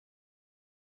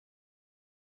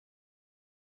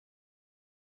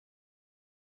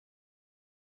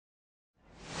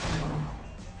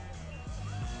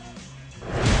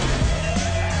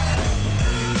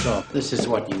This is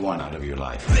what you want out of your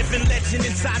life.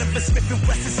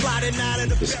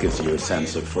 This gives you a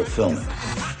sense of fulfillment.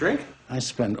 Drink? I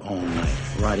spend all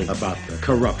night writing about the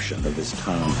corruption of this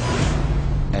town.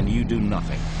 And you do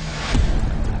nothing.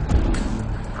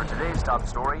 For today's top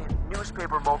story,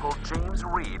 newspaper mogul James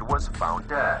Reed was found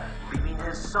dead, leaving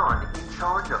his son in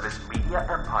charge of his media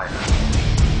empire.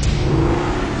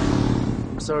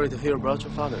 Sorry to hear about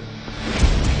your father.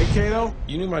 Hey, Kato,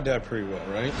 you knew my dad pretty well,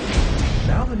 right?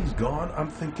 Now that he's gone, I'm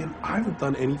thinking I haven't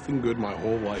done anything good my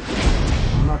whole life.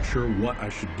 I'm not sure what I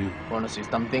should do. Wanna see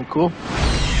something cool?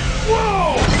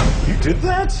 Whoa! You did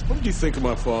that? What did you think of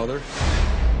my father?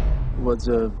 Was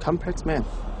a complex man.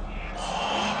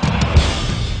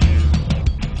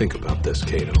 Think about this,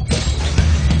 Kato.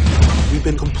 We've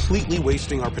been completely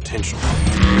wasting our potential.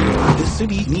 This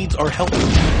city needs our help.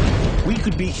 We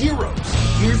could be heroes.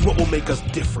 Here's what will make us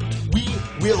different. We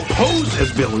will pose as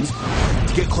villains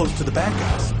to get close to the bad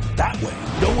guys. That way,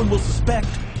 no one will suspect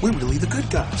we're really the good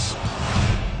guys.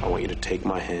 I want you to take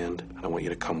my hand, and I want you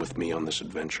to come with me on this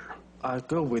adventure. I'll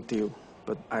go with you,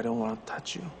 but I don't want to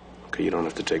touch you. Okay, you don't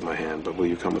have to take my hand, but will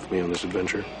you come with me on this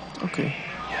adventure? Okay.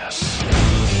 Yes.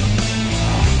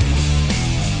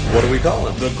 What do we call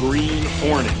him? The Green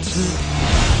Hornet.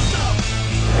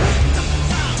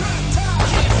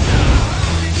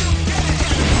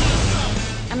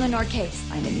 I'm Lenore Case.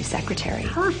 I'm the new secretary.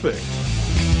 Perfect.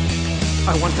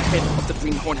 I want the head of the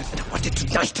Green Hornet, and I want it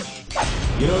tonight.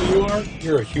 You know what you are?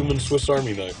 You're a human Swiss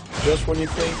Army knife. Just when you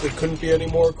think there couldn't be any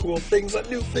more cool things, a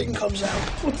new thing comes out.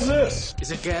 What's this?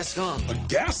 It's a gas gun. A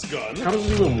gas gun? How does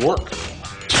it even work?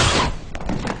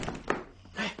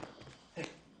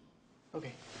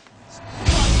 Okay.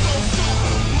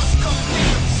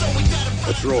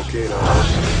 Let's roll, Kato.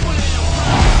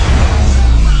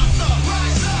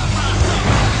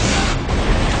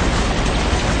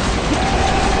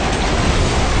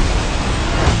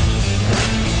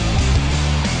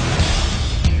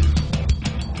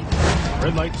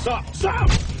 Red light, stop! Stop!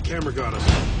 The camera got us.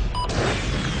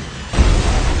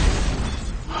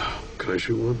 Can I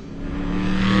shoot one?